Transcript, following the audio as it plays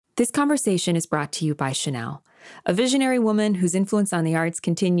This conversation is brought to you by Chanel. A visionary woman whose influence on the arts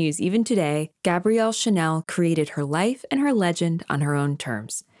continues even today, Gabrielle Chanel created her life and her legend on her own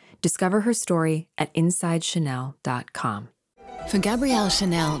terms. Discover her story at InsideChanel.com. For Gabrielle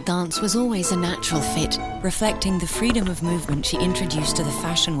Chanel, dance was always a natural fit, reflecting the freedom of movement she introduced to the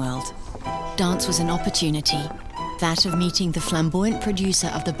fashion world. Dance was an opportunity, that of meeting the flamboyant producer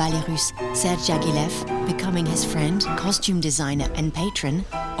of the Ballet Russe, Serge Diaghilev, becoming his friend, costume designer and patron,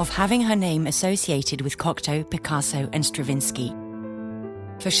 of having her name associated with Cocteau, Picasso and Stravinsky.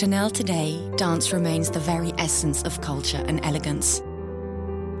 For Chanel today, dance remains the very essence of culture and elegance.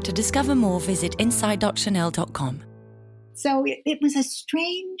 To discover more, visit inside.chanel.com. So it was a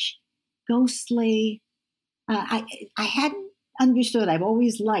strange, ghostly, I hadn't understood. I've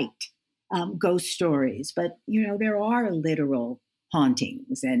always liked ghost stories, but, there are literal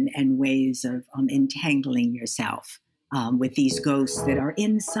hauntings and ways of entangling yourself with these ghosts that are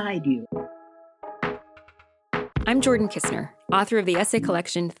inside you. I'm Jordan Kistner, author of the essay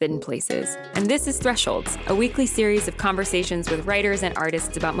collection Thin Places, and this is Thresholds, a weekly series of conversations with writers and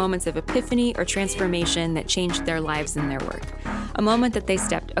artists about moments of epiphany or transformation that changed their lives and their work. A moment that they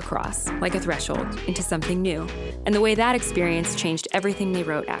stepped across, like a threshold, into something new, and the way that experience changed everything they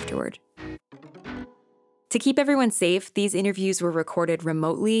wrote afterward. To keep everyone safe, these interviews were recorded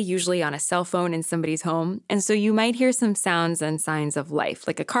remotely, usually on a cell phone in somebody's home, and so you might hear some sounds and signs of life,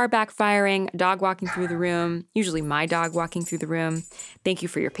 like a car backfiring, a dog walking through the room, usually my dog walking through the room. Thank you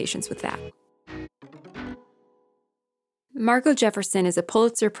for your patience with that. Margo Jefferson is a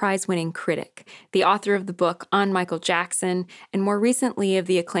Pulitzer Prize-winning critic, the author of the book On Michael Jackson, and more recently of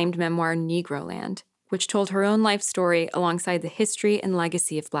the acclaimed memoir Negroland, which told her own life story alongside the history and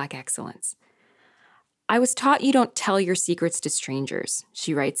legacy of Black excellence. I was taught you don't tell your secrets to strangers,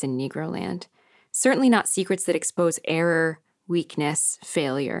 she writes in Negroland. Certainly not secrets that expose error, weakness,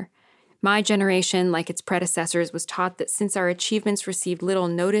 failure. My generation, like its predecessors, was taught that since our achievements received little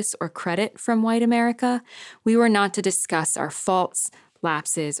notice or credit from white America, we were not to discuss our faults,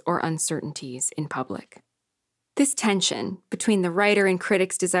 lapses, or uncertainties in public. This tension between the writer and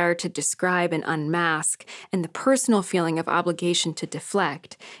critic's desire to describe and unmask and the personal feeling of obligation to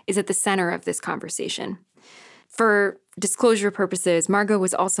deflect is at the center of this conversation. For disclosure purposes, Margo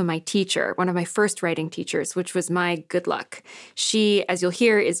was also my teacher, one of my first writing teachers, which was my good luck. She, as you'll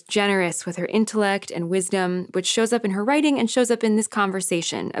hear, is generous with her intellect and wisdom, which shows up in her writing and shows up in this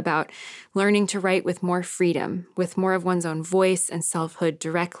conversation about learning to write with more freedom, with more of one's own voice and selfhood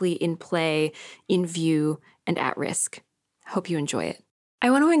directly in play, in view, and at risk. Hope you enjoy it. I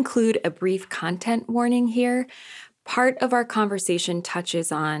want to include a brief content warning here. Part of our conversation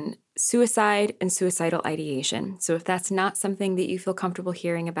touches on suicide and suicidal ideation. So if that's not something that you feel comfortable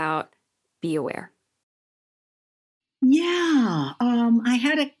hearing about, be aware. Yeah, I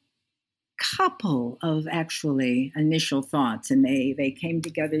had a couple of actually initial thoughts, and they came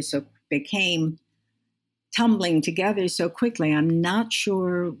together they came tumbling together so quickly. I'm not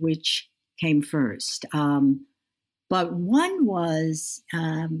sure which came first. But one was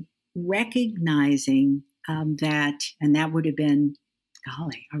recognizing that, and that would have been,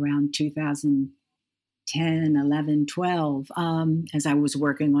 around 2010, 11, 12, as I was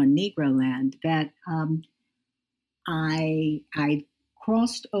working on Negroland, that I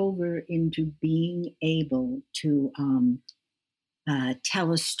crossed over into being able to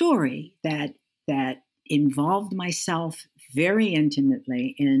tell a story that involved myself very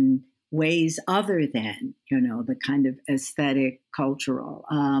intimately in ways other than, the kind of aesthetic, cultural.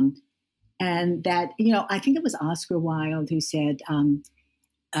 And that, I think it was Oscar Wilde who said,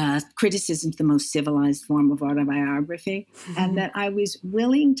 criticism is the most civilized form of autobiography. And that I was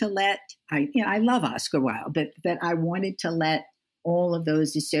willing to I love Oscar Wilde, but that I wanted to let all of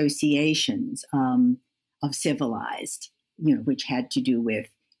those associations of civilized, which had to do with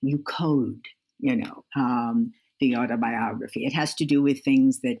you code, the autobiography. It has to do with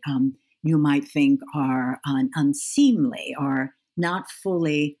things that you might think are unseemly or not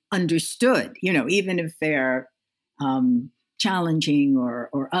fully understood, even if they're challenging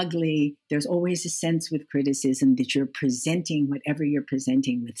or ugly. There's always a sense with criticism that you're presenting whatever you're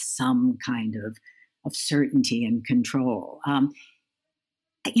presenting with some kind of certainty and control.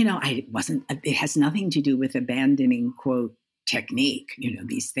 It has nothing to do with abandoning, quote, technique,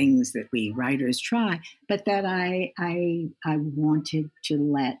 these things that we writers try, but that I wanted to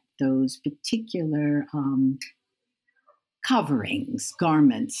let those particular coverings,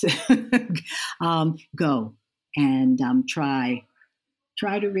 garments, go and try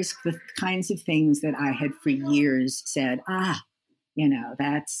to risk the kinds of things that I had for years said,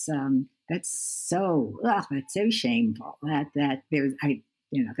 that's so shameful. That there's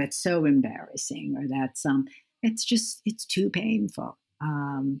that's so embarrassing, or it's too painful.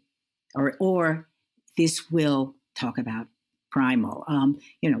 Or this will talk about primal,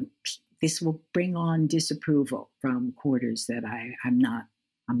 this will bring on disapproval from quarters that I'm not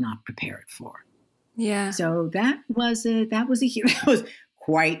prepared for. Yeah. So that was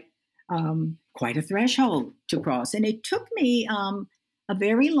quite a threshold to cross, and it took me a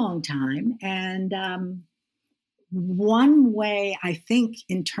very long time. And one way I think,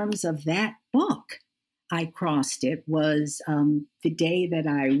 in terms of that book, I crossed it was the day that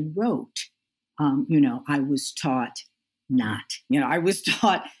I wrote. I was taught not. I was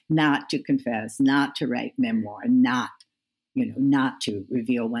taught not to confess, not to write memoir, not to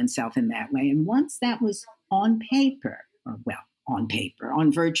reveal oneself in that way. And once that was on paper,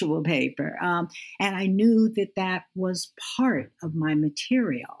 on virtual paper, and I knew that was part of my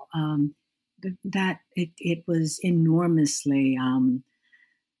material, that it was enormously.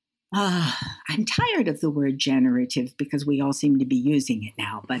 I'm tired of the word generative because we all seem to be using it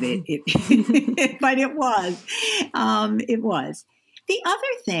now, but but it was. It was. The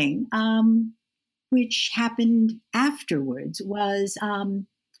other thing, which happened afterwards, was when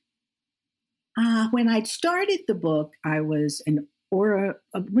I'd started the book, when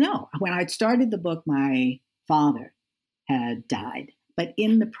I'd started the book, my father had died. But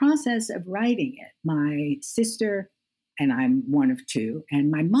in the process of writing it, my sister, and I'm one of two, and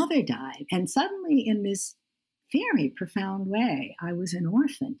my mother died. And suddenly, in this very profound way, I was an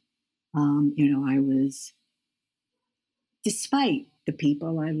orphan. I was, despite the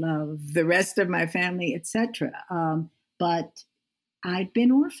people I love, the rest of my family, etc. But I'd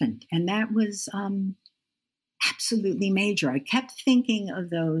been orphaned, and that was absolutely major. I kept thinking of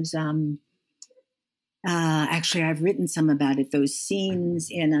those. Actually, I've written some about it. Those scenes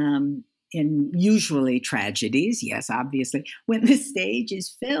in usually tragedies, yes, obviously, when the stage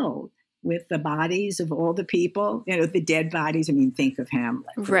is filled with the bodies of all the people, the dead bodies. I mean, think of Hamlet.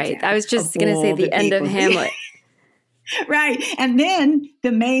 Right. I was just going to say the end of Hamlet. Right. And then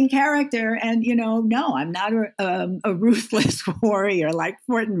the main character, and, no, I'm not a ruthless warrior like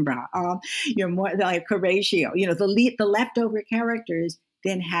Fortinbras. You're more like Horatio. The leftover characters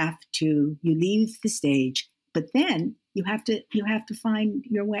then you leave the stage, but then you have to find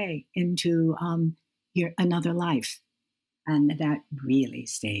your way into another life. And that really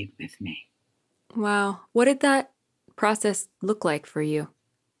stayed with me. Wow. What did that process look like for you?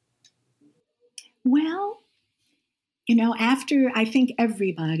 Well, after, I think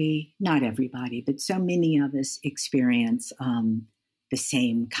not everybody, but so many of us experience the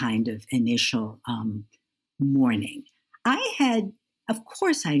same kind of initial mourning. Of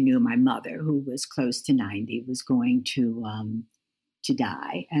course, I knew my mother, who was close to 90, was going to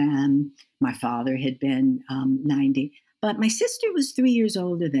die. And my father had been 90. But my sister was 3 years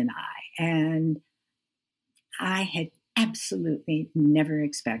older than I. And I had absolutely never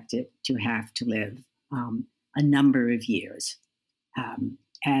expected to have to live a number of years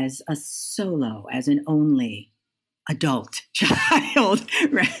as a solo, as an only adult child.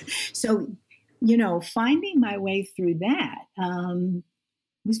 Right? So, finding my way through that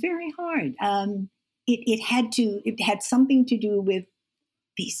was very hard. It had something to do with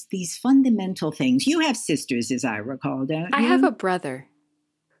these fundamental things. You have sisters, as I recall, don't you? I have a brother.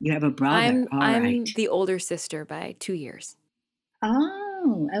 You have a brother. I'm the older sister by 2 years.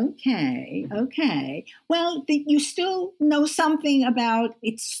 Oh, okay. Well, you still know something about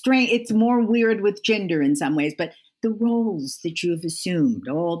it's strange. It's more weird with gender in some ways, but the roles that you've assumed,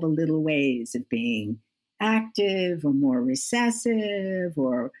 all the little ways of being active or more recessive,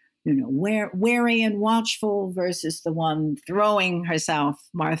 or wary and watchful versus the one throwing herself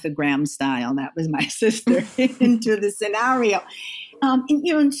Martha Graham style. That was my sister into the scenario.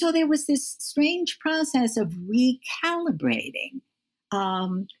 And so there was this strange process of recalibrating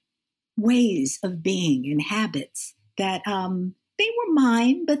ways of being and habits that they were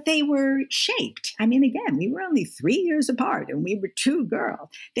mine, but they were shaped. I mean, again, we were only 3 years apart and we were two girls.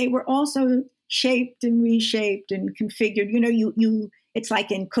 They were also shaped and reshaped and configured. It's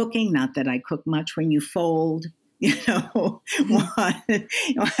like in cooking, not that I cook much, when you fold, one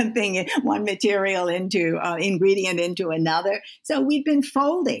material ingredient into another. So we've been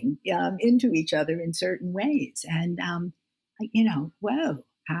folding into each other in certain ways. And, I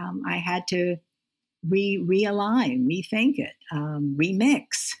had to realign, rethink it,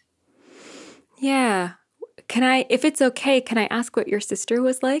 remix. Yeah. If it's okay, can I ask what your sister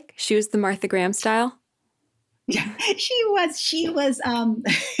was like? She was the Martha Graham style? Yeah, she was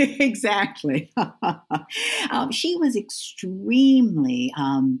exactly. She was extremely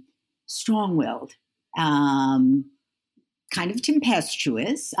strong-willed, kind of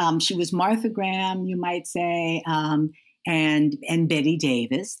tempestuous. She was Martha Graham, you might say, and Betty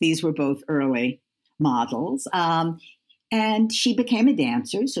Davis. These were both early models. And she became a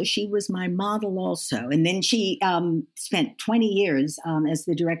dancer, so she was my model also. And then she spent 20 years as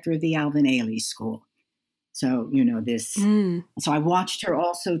the director of the Alvin Ailey School. So, this. So I watched her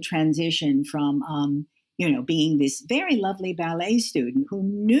also transition from, being this very lovely ballet student who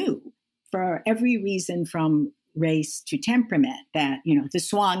knew for every reason from race to temperament that, the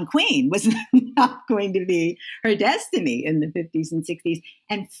Swan Queen was not going to be her destiny in the 50s and 60s,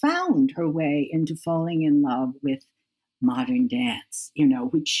 and found her way into falling in love with modern dance,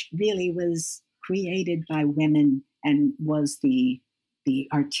 which really was created by women and was the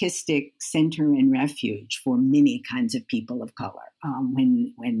artistic center and refuge for many kinds of people of color.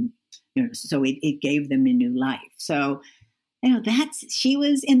 So it gave them a new life. So, she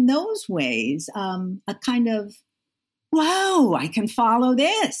was in those ways a kind of, wow, I can follow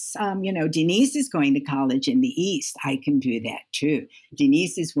this. Denise is going to college in the East. I can do that too.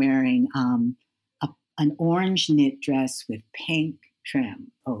 Denise is wearing an orange knit dress with pink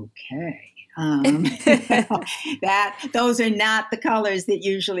trim. Okay. Those are not the colors that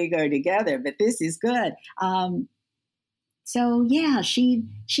usually go together, but this is good. So yeah, she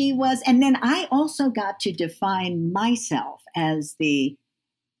was, and then I also got to define myself as the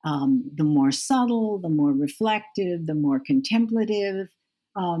more subtle, the more reflective, the more contemplative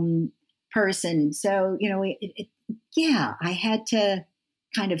person. So I had to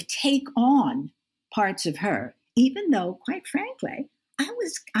kind of take on parts of her, even though, quite frankly, I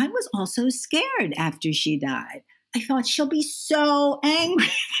was also scared after she died. I thought she'll be so angry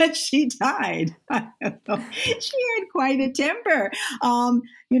that she died. She had quite a temper.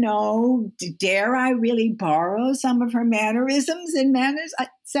 Dare I really borrow some of her mannerisms and manners?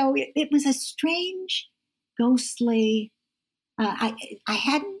 So it was a strange, ghostly. I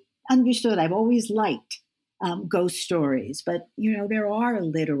hadn't understood. I've always liked ghost stories, but there are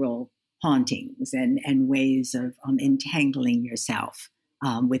literal hauntings and ways of entangling yourself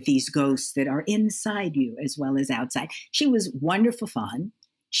with these ghosts that are inside you as well as outside. She was wonderful fun.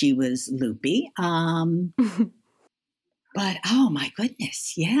 She was loopy. But, oh, my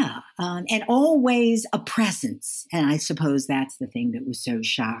goodness, yeah. And always a presence. And I suppose that's the thing that was so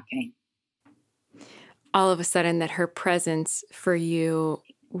shocking. All of a sudden that her presence for you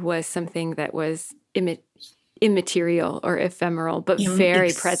was something that was immaterial or ephemeral, but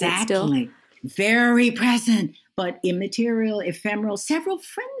very present still. Very present, but immaterial, ephemeral. Several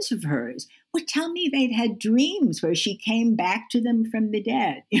friends of hers would tell me they'd had dreams where she came back to them from the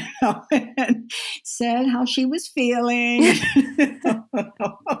dead, and said how she was feeling.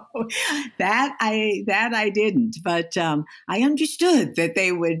 That I didn't, but I understood that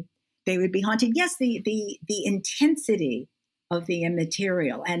they would be haunted. Yes, the intensity of the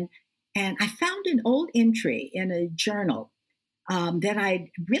immaterial, and I found an old entry in a journal that I'd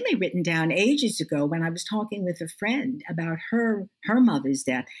really written down ages ago when I was talking with a friend about her mother's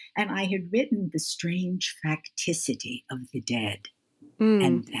death. And I had written the strange facticity of the dead.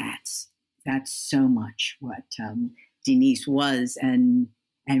 And that's so much what Denise was and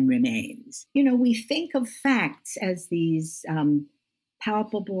remains. We think of facts as these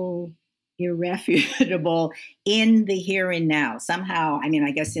palpable, irrefutable in the here and now. Somehow,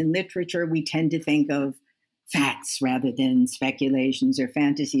 I guess in literature, we tend to think of facts rather than speculations or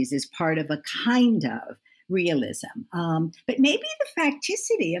fantasies as part of a kind of realism. But maybe the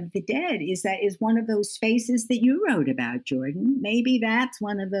facticity of the dead is one of those spaces that you wrote about, Jordan. Maybe that's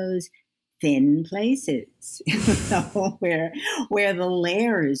one of those thin places where the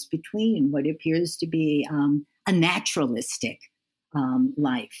layers between what appears to be a naturalistic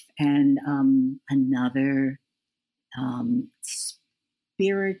life and another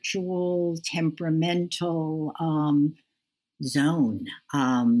spiritual, temperamental zone.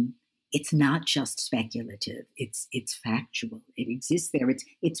 It's not just speculative. It's factual. It exists there.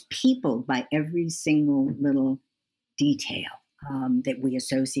 It's peopled by every single little detail that we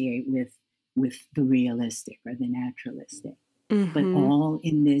associate with the realistic or the naturalistic, but all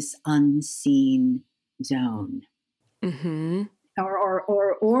in this unseen zone, or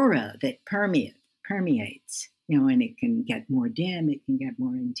aura that permeates. And it can get more dim, it can get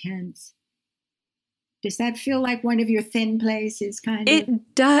more intense. Does that feel like one of your thin places, kind of?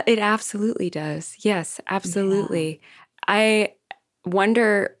 It does. It absolutely does. Yes, absolutely. Yeah. I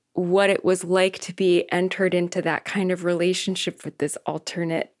wonder what it was like to be entered into that kind of relationship with this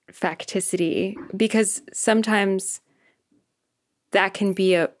alternate facticity, because sometimes that can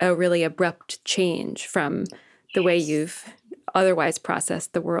be a really abrupt change from the way you've otherwise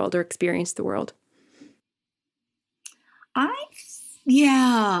processed the world or experienced the world. I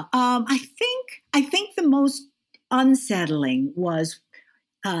think the most unsettling was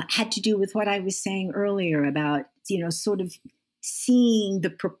had to do with what I was saying earlier about, sort of seeing the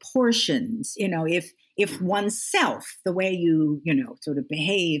proportions, if oneself, the way you, sort of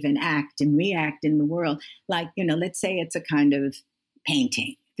behave and act and react in the world, like, let's say it's a kind of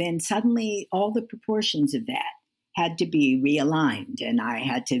painting, then suddenly all the proportions of that had to be realigned, and I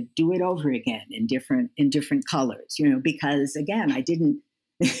had to do it over again in different colors, because again, I didn't,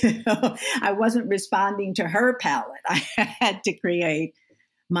 I wasn't responding to her palette. I had to create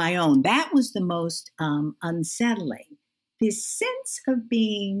my own. That was the most unsettling. This sense of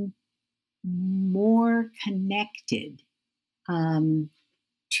being more connected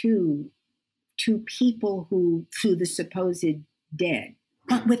to people to the supposed dead,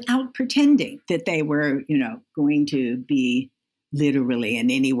 but without pretending that they were, going to be literally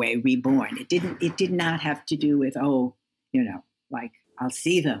in any way reborn. It did not have to do with, like I'll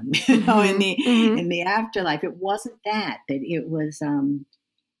see them, in the afterlife. It wasn't that, but it was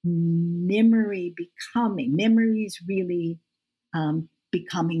memories really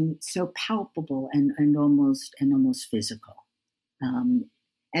becoming so palpable and almost physical,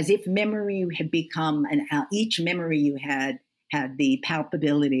 as if memory had become each memory you had the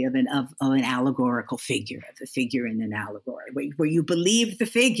palpability of an allegorical figure, of a figure in an allegory, where you believe the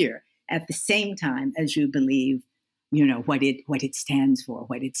figure at the same time as you believe, what it stands for,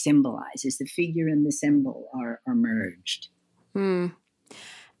 what it symbolizes. The figure and the symbol are merged. Mm.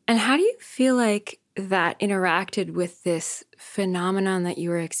 And how do you feel like that interacted with this phenomenon that you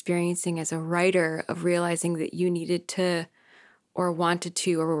were experiencing as a writer, of realizing that you needed to, or wanted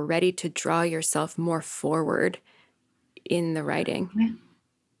to, or were ready to draw yourself more forward in the writing?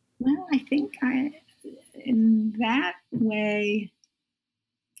 Well, I think in that way,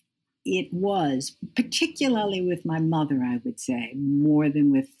 it was, particularly with my mother, I would say, more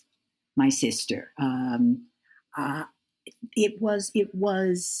than with my sister. It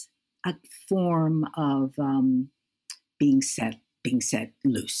was a form of being set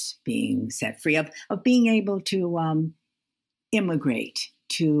loose, being set free, of being able to immigrate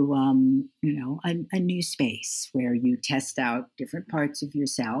to a new space where you test out different parts of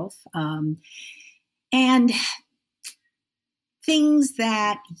yourself, and things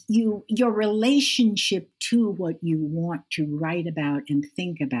that your relationship to what you want to write about and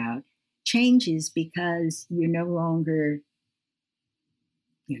think about changes, because you're no longer,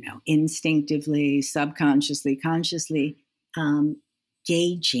 instinctively, subconsciously, consciously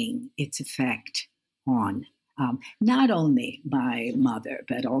gauging its effect on not only my mother,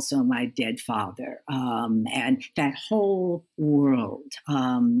 but also my dead father, and that whole world,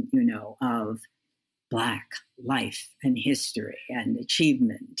 of Black life and history and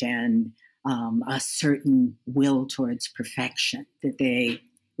achievement, and a certain will towards perfection that they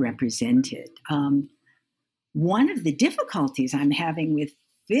represented. One of the difficulties I'm having with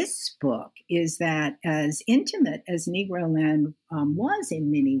this book is that, as intimate as Negroland was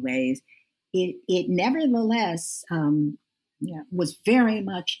in many ways, it nevertheless was very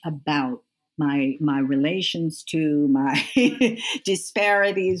much about my relations to, my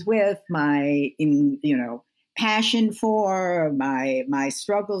disparities with, my passion for, my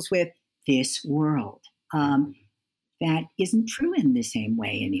struggles with this world. That isn't true in the same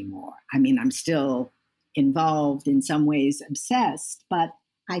way anymore. I mean, I'm still involved, in some ways obsessed, but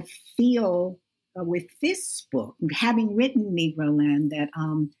I feel with this book, having written Negroland, that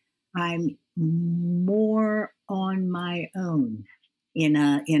I'm more on my own.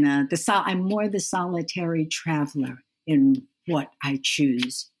 I'm more the solitary traveler in what I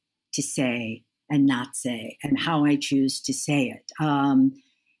choose to say and not say, and how I choose to say it.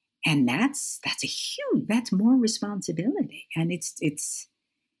 And that's more responsibility, and it's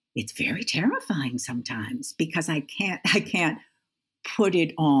very terrifying sometimes, because I can't put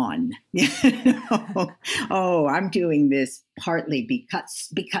it on. Oh, I'm doing this partly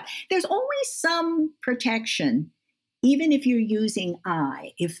because there's always some protection, even if you're using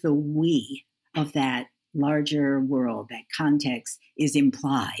I, if the we of that larger world, that context, is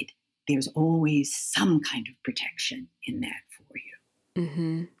implied, there's always some kind of protection in that for you.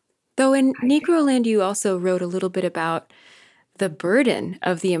 Mm-hmm. Though in Negroland, you also wrote a little bit about the burden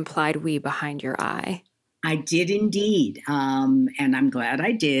of the implied we behind your I. I did indeed, and I'm glad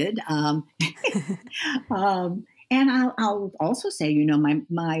I did. And I'll also say,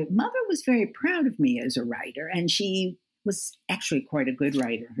 my mother was very proud of me as a writer, and she was actually quite a good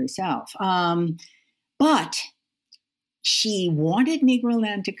writer herself. But she wanted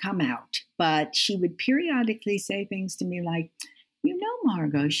Negroland to come out, but she would periodically say things to me like,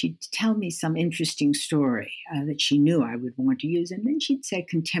 Margot, she'd tell me some interesting story that she knew I would want to use. And then she'd say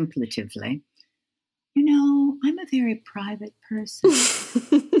contemplatively, I'm a very private person.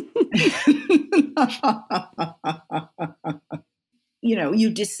 You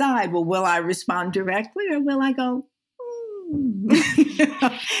decide, well, will I respond directly or will I go,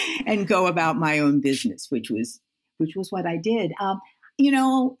 and go about my own business, which was what I did.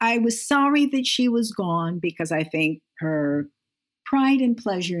 I was sorry that she was gone because I think her pride and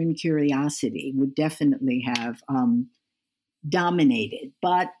pleasure and curiosity would definitely have dominated.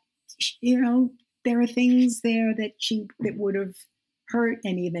 But, there are things there that would have hurt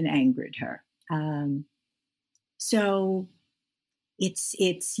and even angered her. So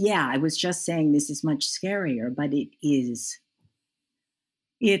I was just saying this is much scarier, but it is.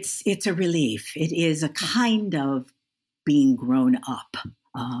 It's a relief. It is a kind of being grown up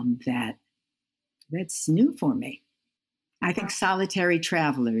that's new for me. I think solitary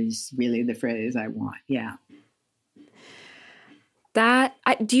traveler is really the phrase I want. Yeah.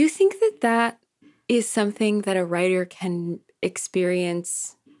 Do you think that is something that a writer can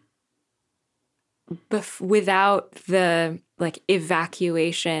experience without the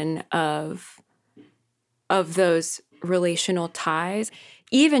evacuation of those relational ties?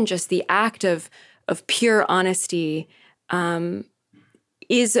 Even just the act of pure honesty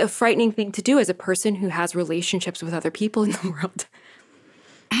is a frightening thing to do as a person who has relationships with other people in the world.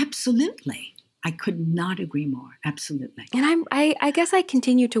 Absolutely. I could not agree more. Absolutely. And I guess I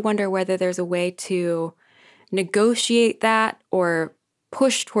continue to wonder whether there's a way to negotiate that or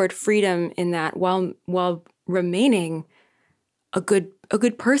push toward freedom in that while remaining a good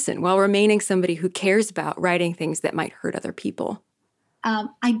person, while remaining somebody who cares about writing things that might hurt other people.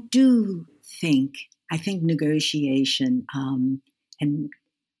 I think negotiation and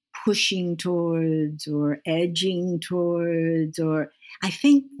pushing towards or edging towards, or I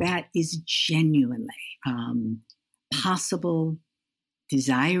think that is genuinely possible,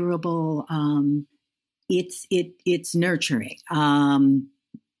 desirable. It's nurturing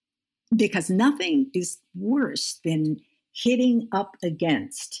because nothing is worse than hitting up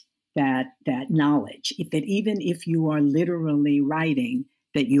against that knowledge, that even if you are literally writing,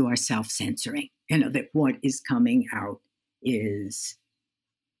 that you are self-censoring, that what is coming out is,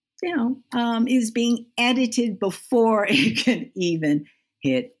 is being edited before it can even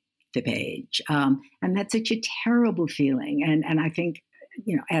hit the page. And that's such a terrible feeling. And I think,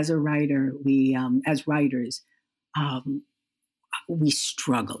 as a writer, as writers, we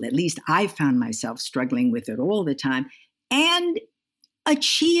struggle. At least I found myself struggling with it all the time. And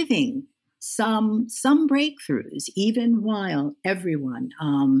achieving some breakthroughs, even while everyone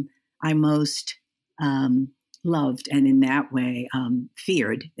I most loved and in that way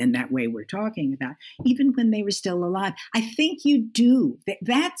feared, in that way we're talking about, even when they were still alive. I think you do.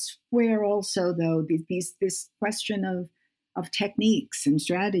 That's where also, though, this question of techniques and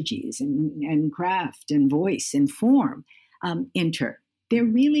strategies and craft and voice and form enter. There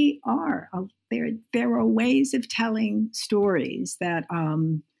really are. There are ways of telling stories that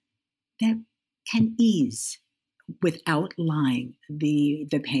can ease without lying the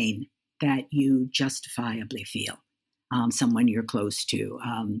pain that you justifiably feel. Someone you're close to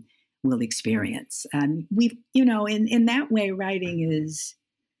will experience. And we've, in that way, writing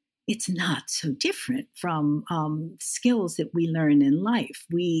it's not so different from skills that we learn in life.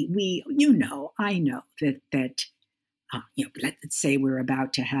 I know that. Let's say we're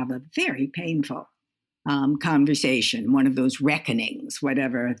about to have a very painful conversation, one of those reckonings,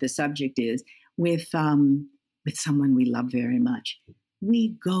 whatever the subject is, with someone we love very much. We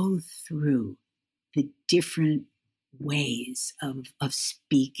go through the different ways of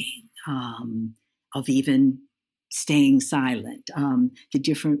speaking, of even staying silent, the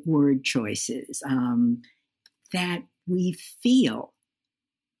different word choices that we feel,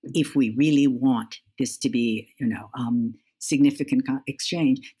 if we really want this to be, significant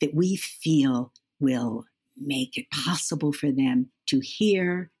exchange, that we feel will make it possible for them to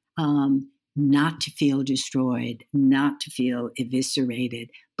hear, not to feel destroyed, not to feel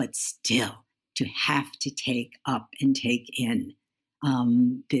eviscerated, but still to have to take up and take in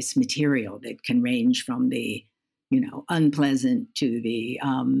this material that can range from the, unpleasant to the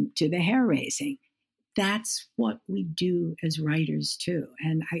hair raising. That's what we do as writers too,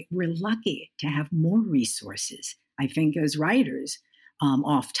 and we're lucky to have more resources, I think, as writers,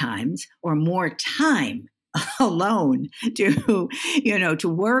 oftentimes, or more time alone to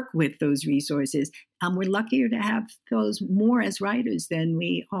work with those resources. We're luckier to have those more as writers than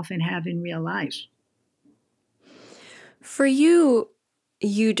we often have in real life. For you,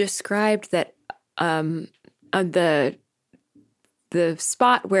 you described that the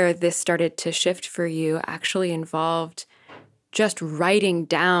spot where this started to shift for you actually involved just writing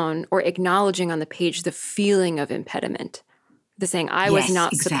down or acknowledging on the page the feeling of impediment. The saying, I was Yes,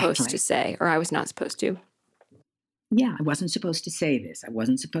 not exactly. supposed to say, or I was not supposed to. Yeah, I wasn't supposed to say this. I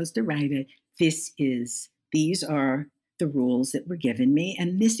wasn't supposed to write it. These are the rules that were given me.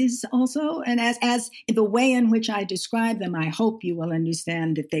 And this is also, and as the way in which I describe them, I hope you will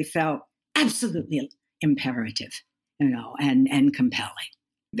understand that they felt absolutely imperative, and compelling.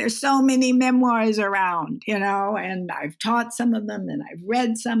 There's so many memoirs around, and I've taught some of them and I've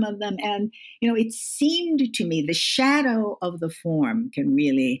read some of them. And, it seemed to me the shadow of the form can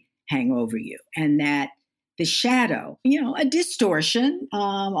really hang over you. And that the shadow, a distortion,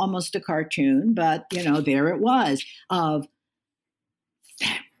 almost a cartoon, but, there it was, of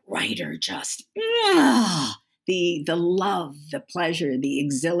that writer just, the love, the pleasure, the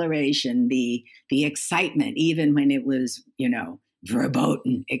exhilaration, the excitement, even when it was,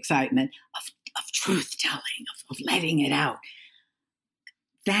 verboten excitement of truth telling, of letting it out.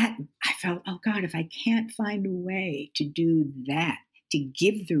 That I felt, oh God, if I can't find a way to do that, to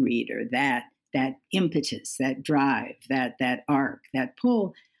give the reader that impetus, that drive, that arc, that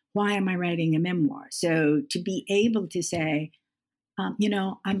pull, why am I writing a memoir? So to be able to say,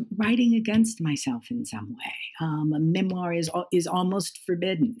 I'm writing against myself in some way. A memoir is almost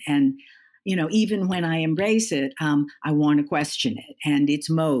forbidden. And, even when I embrace it, I want to question it and its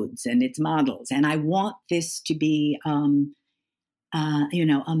modes and its models. And I want this to be, a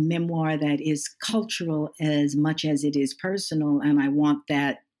memoir that is cultural as much as it is personal. And I want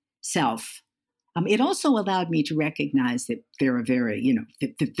that self. It also allowed me to recognize that there are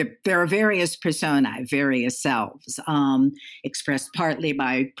there are various personae, various selves, expressed partly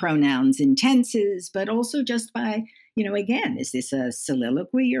by pronouns and tenses, but also just by, again, is this a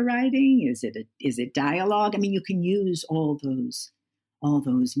soliloquy you're writing? Is it dialogue? I mean, you can use all those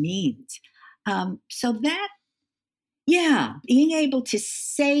means. So that, yeah, being able to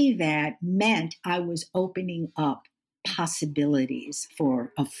say that meant I was opening up possibilities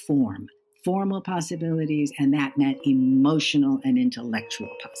for a formal possibilities, and that meant emotional and intellectual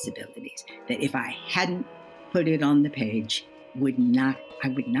possibilities that if I hadn't put it on the page, I would not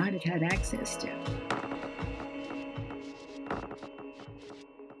have had access to.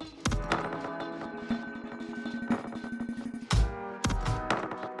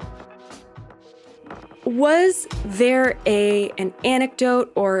 Was there an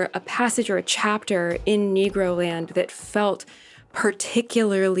anecdote or a passage or a chapter in Negroland that felt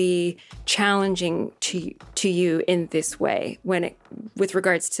particularly challenging to you in this way with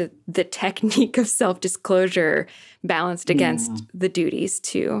regards to the technique of self-disclosure balanced against the duties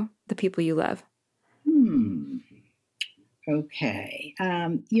to the people you love? Okay.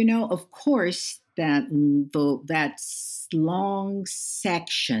 Of course, that long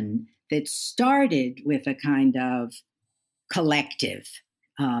section that started with a kind of collective,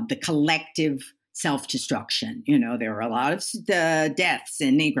 the collective self-destruction. There were a lot of deaths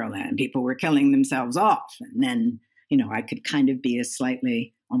in Negroland. People were killing themselves off. And then, I could kind of be a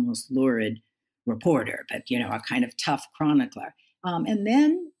slightly almost lurid reporter, but, a kind of tough chronicler. And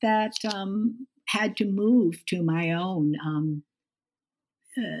then that had to move to my own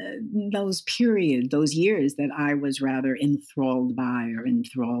those years that I was rather enthralled by or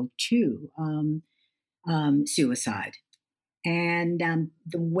enthralled to, suicide. And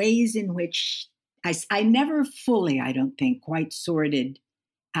the ways in which I never fully, I don't think, quite sorted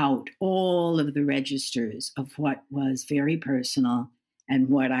out all of the registers of what was very personal and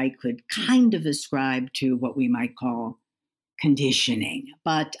what I could kind of ascribe to what we might call conditioning.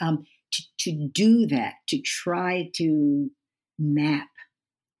 But to do that, to try to map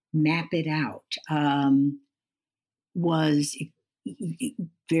it out, was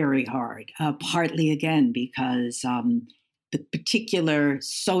very hard, partly again because the particular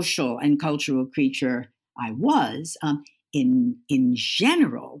social and cultural creature I was, in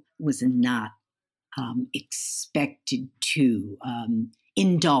general, was not expected to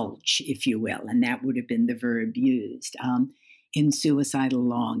indulge, if you will, and that would have been the verb used, in suicidal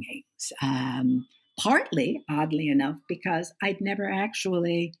longings. Partly, oddly enough, because I'd never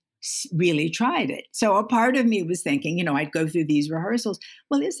actually really tried it. So a part of me was thinking, I'd go through these rehearsals.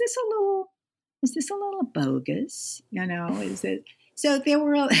 Well, is this a little bogus? Is it? So there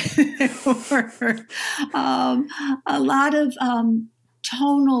were a lot of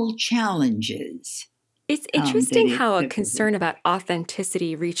tonal challenges. It's interesting how a concern about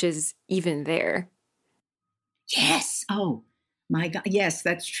authenticity reaches even there. Yes. Oh, my God. Yes,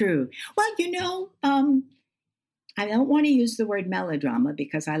 that's true. Well, I don't want to use the word melodrama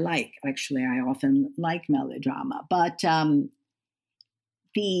because I often like melodrama, but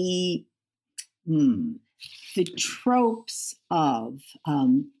the the tropes of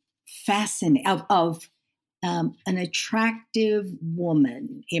an attractive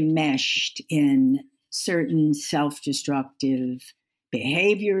woman enmeshed in certain self-destructive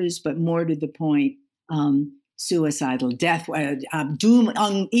behaviors, but more to the point, suicidal, death, doom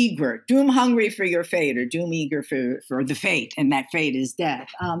hungry for your fate, or doom eager for the fate, and that fate is death.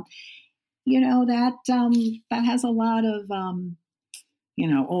 That has a lot of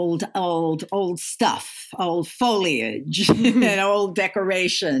old stuff, old foliage, and old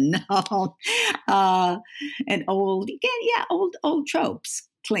decoration, and old tropes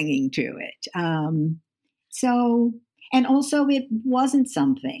clinging to it. And also it wasn't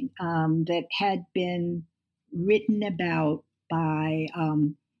something that had been written about by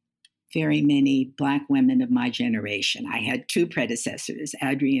very many Black women of my generation. I had two predecessors,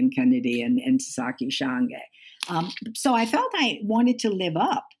 Adrienne Kennedy and Sasaki Shange. So I felt I wanted to live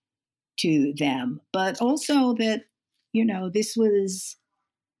up to them, but also that, this was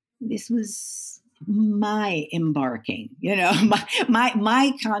my embarking,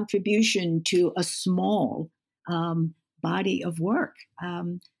 my contribution to a small body of work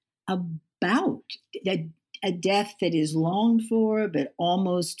about a death that is longed for, but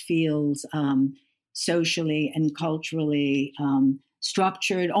almost feels socially and culturally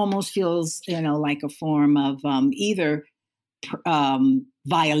structured, almost feels, like a form of either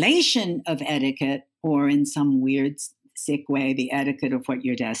violation of etiquette, or in some weird, sick way, the etiquette of what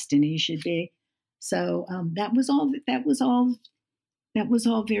your destiny should be. So that was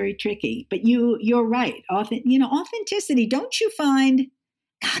all very tricky. But you're right. Authenticity. Don't you find?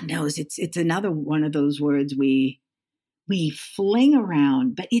 God knows it's another one of those words we fling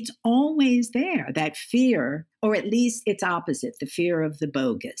around, but it's always there. That fear, or at least its opposite, the fear of the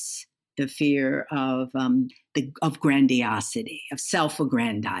bogus, the fear of grandiosity, of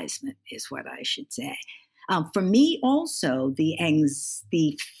self-aggrandizement, is what I should say. For me, also, the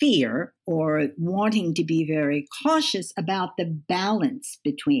fear, or wanting to be very cautious about the balance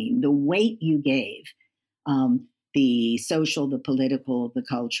between the weight you gave, the social, the political, the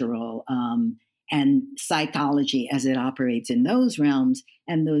cultural, and psychology as it operates in those realms,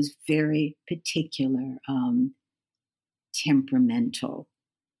 and those very particular temperamental,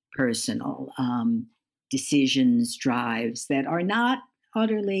 personal decisions, drives that are not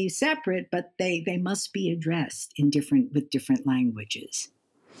utterly separate, but they must be addressed with different languages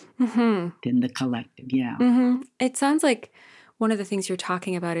than the collective. Yeah. Mm-hmm. It sounds like one of the things you're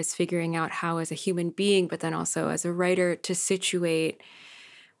talking about is figuring out how, as a human being, but then also as a writer, to situate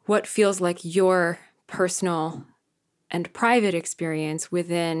what feels like your personal and private experience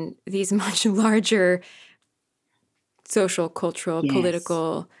within these much larger social, cultural,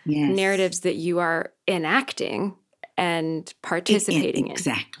 political narratives that you are enacting and participating in.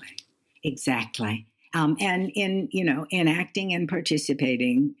 Exactly. And in enacting and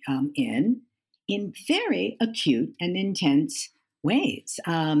participating in very acute and intense ways.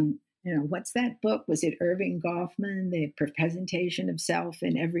 What's that book? Was it Irving Goffman, The Presentation of Self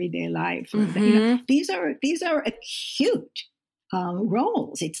in Everyday Life? Mm-hmm. These are acute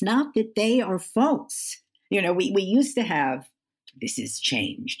roles. It's not that they are false. We used to have. This has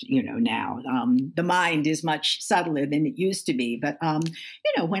changed, now. The mind is much subtler than it used to be. But,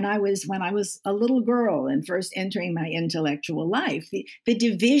 when I was a little girl and first entering my intellectual life, the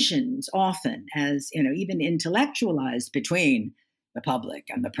divisions often, as, even intellectualized between the public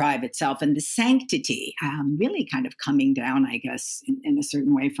and the private self, and the sanctity, really kind of coming down, I guess, in a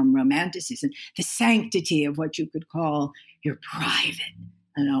certain way from Romanticism, the sanctity of what you could call your private,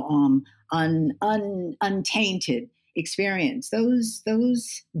 untainted experience. Those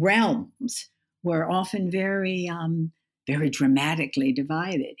realms were often very, very dramatically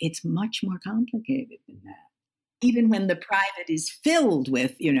divided. It's much more complicated than that. Even when the private is filled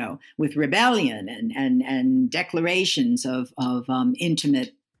with rebellion and declarations of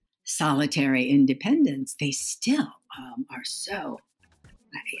intimate, solitary independence, they still are so.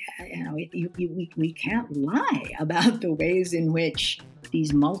 We can't lie about the ways in which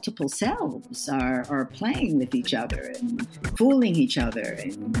these multiple selves are playing with each other and fooling each other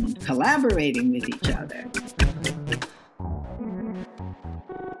and collaborating with each other.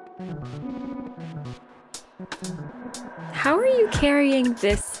 How are you carrying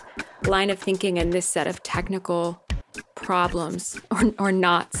this line of thinking and this set of technical problems or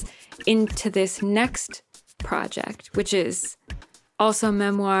knots into this next project, which is also a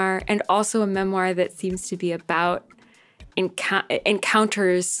memoir, and also a memoir that seems to be about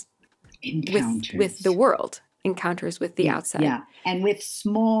encounters with the world encounters with the outside. Yeah, and with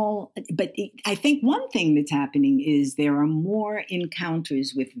small, but I think one thing that's happening is there are more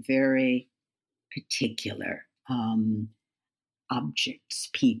encounters with very particular objects,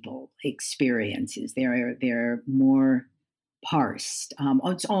 people, experiences. They're more parsed.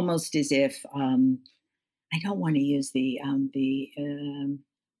 It's almost as if I don't want to use in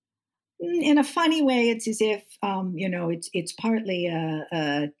a funny way. It's as if it's partly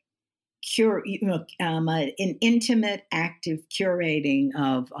a an intimate, active curating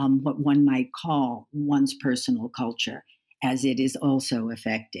of what one might call one's personal culture, as it is also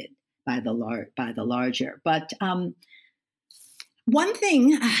affected by the larger. But one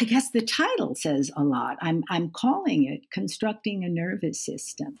thing, I guess, the title says a lot. I'm calling it "Constructing a Nervous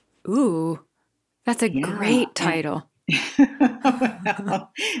System." Ooh, that's a great title.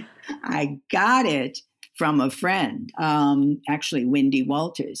 Well, I got it from a friend, actually Wendy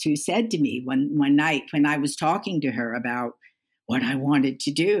Walters, who said to me one night when I was talking to her about what I wanted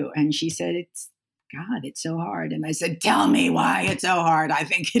to do, and she said, "It's so hard." And I said, "Tell me why it's so hard." I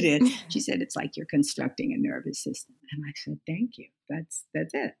think it is. She said, "It's like you're constructing a nervous system." And I said, "Thank you. That's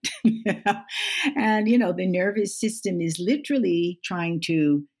it." And the nervous system is literally trying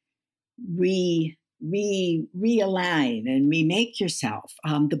to realign and remake yourself.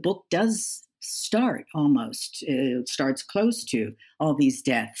 The book does start it starts close to all these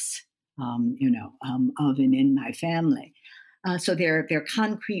deaths, of and in my family. So there are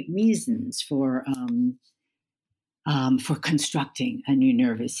concrete reasons for constructing a new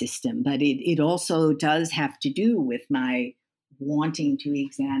nervous system, but it also does have to do with my wanting to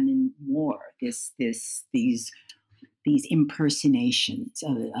examine more these impersonations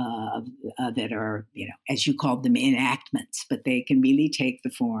that are, as you called them, enactments, but they can really take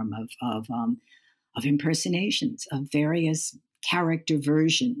the form of impersonations of various character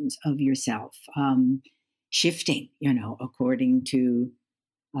versions of yourself, shifting, according to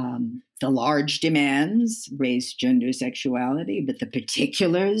the large demands, race, gender, sexuality, but the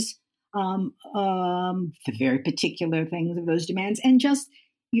particulars, the very particular things of those demands, and just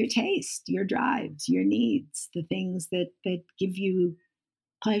your taste, your drives, your needs, the things that give you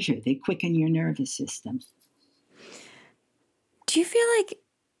pleasure, they quicken your nervous system. Do you feel like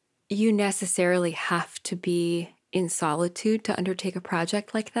you necessarily have to be in solitude to undertake a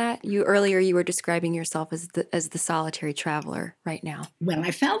project like that? Earlier you were describing yourself as the solitary traveler right now. Well,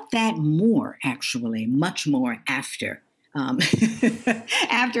 I felt that more, actually, much more after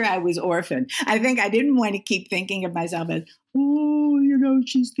after I was orphaned. I think I didn't want to keep thinking of myself as,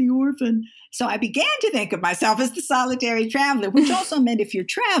 she's the orphan. So I began to think of myself as the solitary traveler, which also meant if you're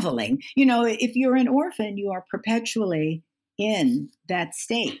traveling, if you're an orphan, you are perpetually in that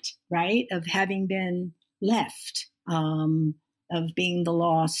state, right? Of having been left, of being the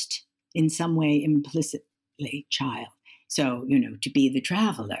lost, in some way implicitly, child. So, to be the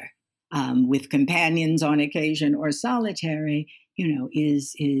traveler, with companions on occasion or solitary,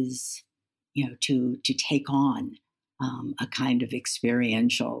 is to take on a kind of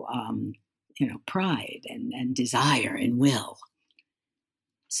experiential, pride and desire and will.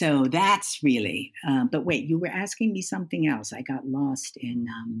 So that's really. But wait, you were asking me something else. I got lost in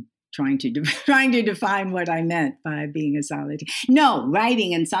trying to define what I meant by being a solitude. No,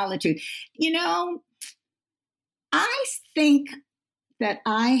 writing in solitude. I think that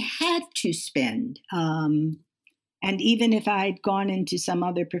I had to spend, and even if I'd gone into some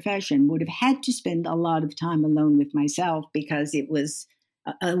other profession, would have had to spend a lot of time alone with myself, because it was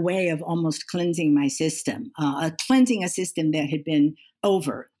a way of almost cleansing my system, cleansing a system that had been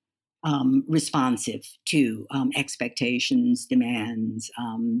over responsive to expectations, demands,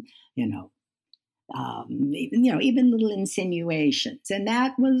 even little insinuations. And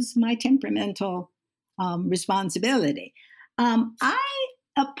that was my temperamental responsibility. A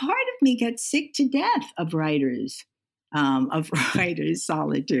part of me gets sick to death of writers'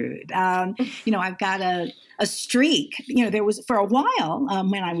 solitude. I've got a streak. There was, for a while,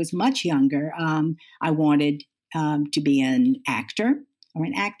 when I was much younger, I wanted to be an actor or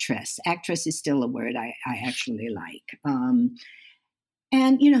an actress. Actress is still a word I actually like. And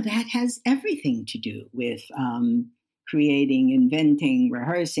that has everything to do with creating, inventing,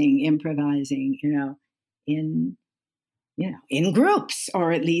 rehearsing, improvising, in groups,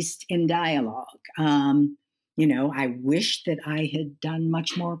 or at least in dialogue. I wish that I had done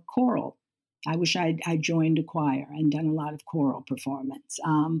much more choral. I wish I'd joined a choir and done a lot of choral performance.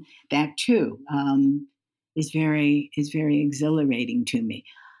 That too is very exhilarating to me.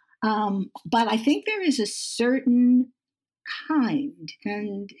 But I think there is a certain kind,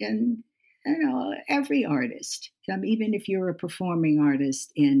 and every artist, even if you're a performing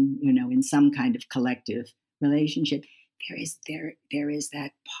artist in some kind of collective relationship, there is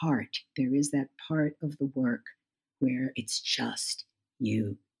that part of the work where it's just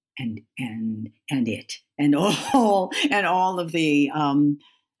you and it and all of the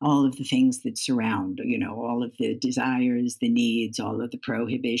things that surround, all of the desires, the needs, all of the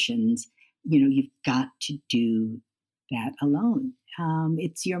prohibitions. You've got to do that alone.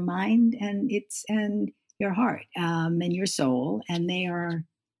 It's your mind and your heart and your soul, and they are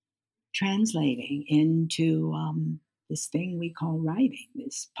translating into this thing we call writing,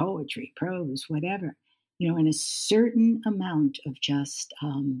 this poetry, prose, whatever, and a certain amount of just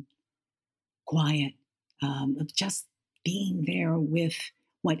quiet, of just being there with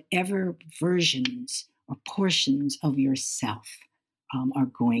whatever versions or portions of yourself are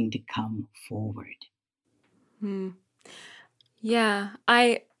going to come forward. Yeah,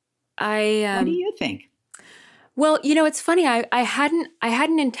 what do you think? Well, it's funny. I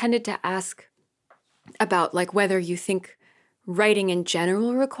hadn't intended to ask about like whether you think writing in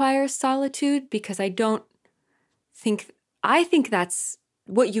general requires solitude, because I think that's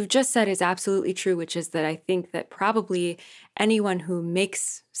what you've just said is absolutely true, which is that I think that probably anyone who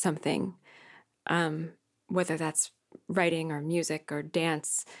makes something, whether that's writing or music or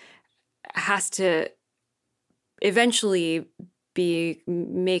dance, has to eventually be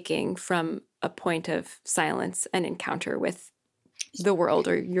making from a point of silence and encounter with the world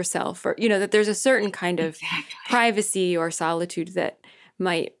or yourself, or, that there's a certain kind of privacy or solitude that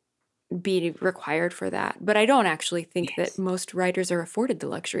might be required for that. But I don't actually think that most writers are afforded the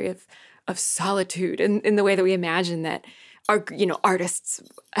luxury of solitude in the way that we imagine that our, artists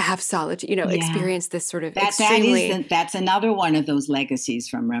have solitude, experience this sort of extremely... That's another one of those legacies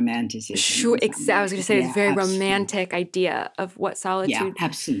from Romanticism. Sure, I was going to say it's a very romantic idea of what solitude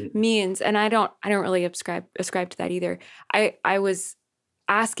means. And I don't really ascribe to that either. I was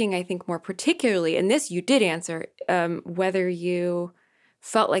asking, I think more particularly, and this you did answer, whether you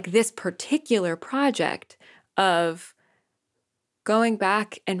felt like this particular project of going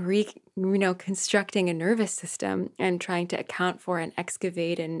back and constructing a nervous system and trying to account for and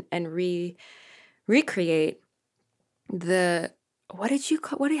excavate and recreate the, how did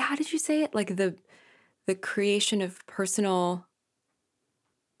you say it? Like the creation of personal,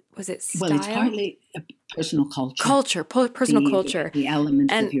 was it style? Well, it's partly a personal culture. Personal culture. The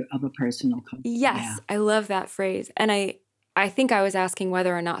elements of a personal culture. Yes, yeah. I love that phrase. And I think I was asking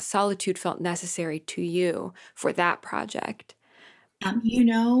whether or not solitude felt necessary to you for that project.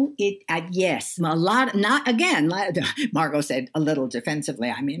 Yes, a lot, not again, Margot said a little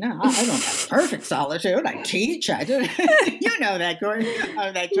defensively, I don't have perfect solitude. I teach. I do. You know that, Gordon.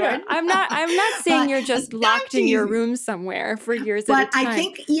 Yeah, I'm not saying you're just locked in your room somewhere for years at a time. But I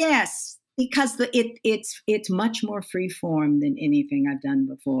think, yes, because it's much more free form than anything I've done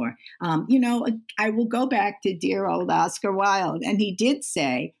before. I will go back to dear old Oscar Wilde, and he did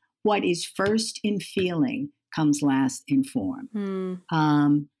say, what is first in feeling comes last in form.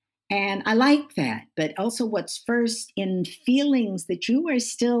 And I like that. But also what's first in feelings that you are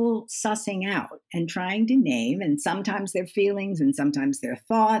still sussing out and trying to name. And sometimes they're feelings and sometimes they're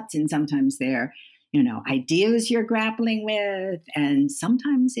thoughts and sometimes they're, ideas you're grappling with. And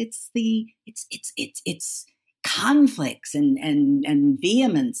sometimes it's conflicts and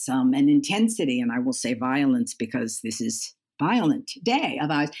vehemence and intensity. And I will say violence because this is violent day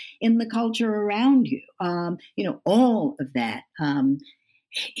of ours in the culture around you. All of that.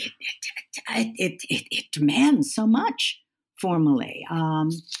 It demands so much formally.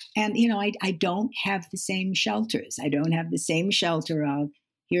 And I don't have the same shelters. I don't have the same shelter of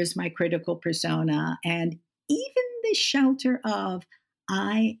here's my critical persona, and even the shelter of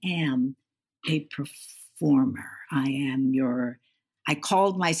I am a performer. I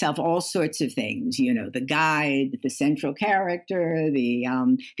called myself all sorts of things, the guide, the central character, the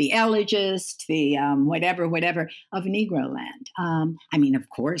elegist, the whatever of Negroland. Of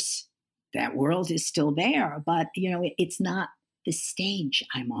course, that world is still there, but, it's not the stage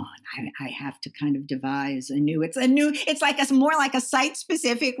I'm on. I have to kind of devise it's like more like a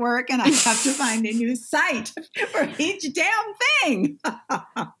site-specific work, and I have to find a new site for each damn thing.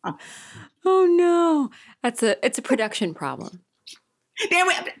 Oh, no. It's a production problem.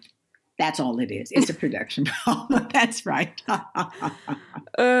 That's all it is. It's a production problem. That's right.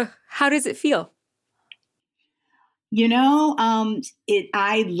 How does it feel?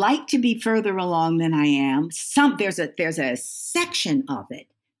 I like to be further along than I am. There's a section of it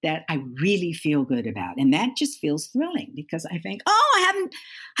that I really feel good about, and that just feels thrilling because I think, I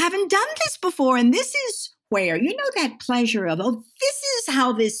haven't done this before, and this is where that pleasure of this is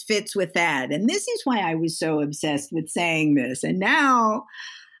how this fits with that, and this is why I was so obsessed with saying this, and now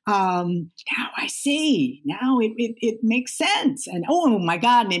now I see. Now it makes sense. And oh my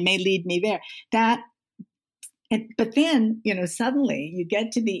God, and it may lead me there. But then, suddenly you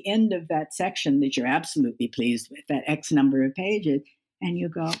get to the end of that section that you're absolutely pleased with, that X number of pages, and you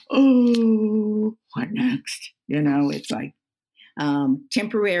go, oh, what next? It's like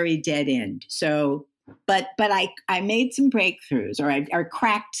temporary dead end. So, but I made some breakthroughs, or I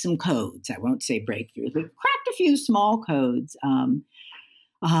cracked some codes. I won't say breakthroughs, but cracked a few small codes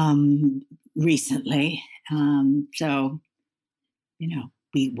recently. So,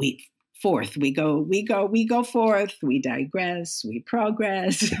 we go forth, we digress, we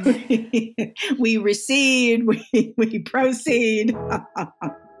progress, we recede, we proceed.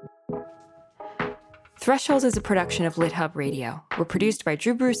 Threshold is a production of LitHub Radio. We're produced by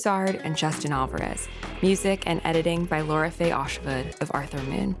Drew Broussard and Justin Alvarez. Music and editing by Laura Faye Oshwood of Arthur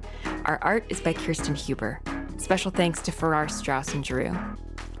Moon. Our art is by Kirsten Huber. Special thanks to Farrar, Straus, and Giroux.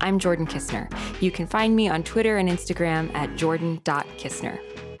 I'm Jordan Kistner. You can find me on Twitter and Instagram at jordan.kistner.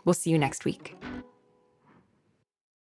 We'll see you next week.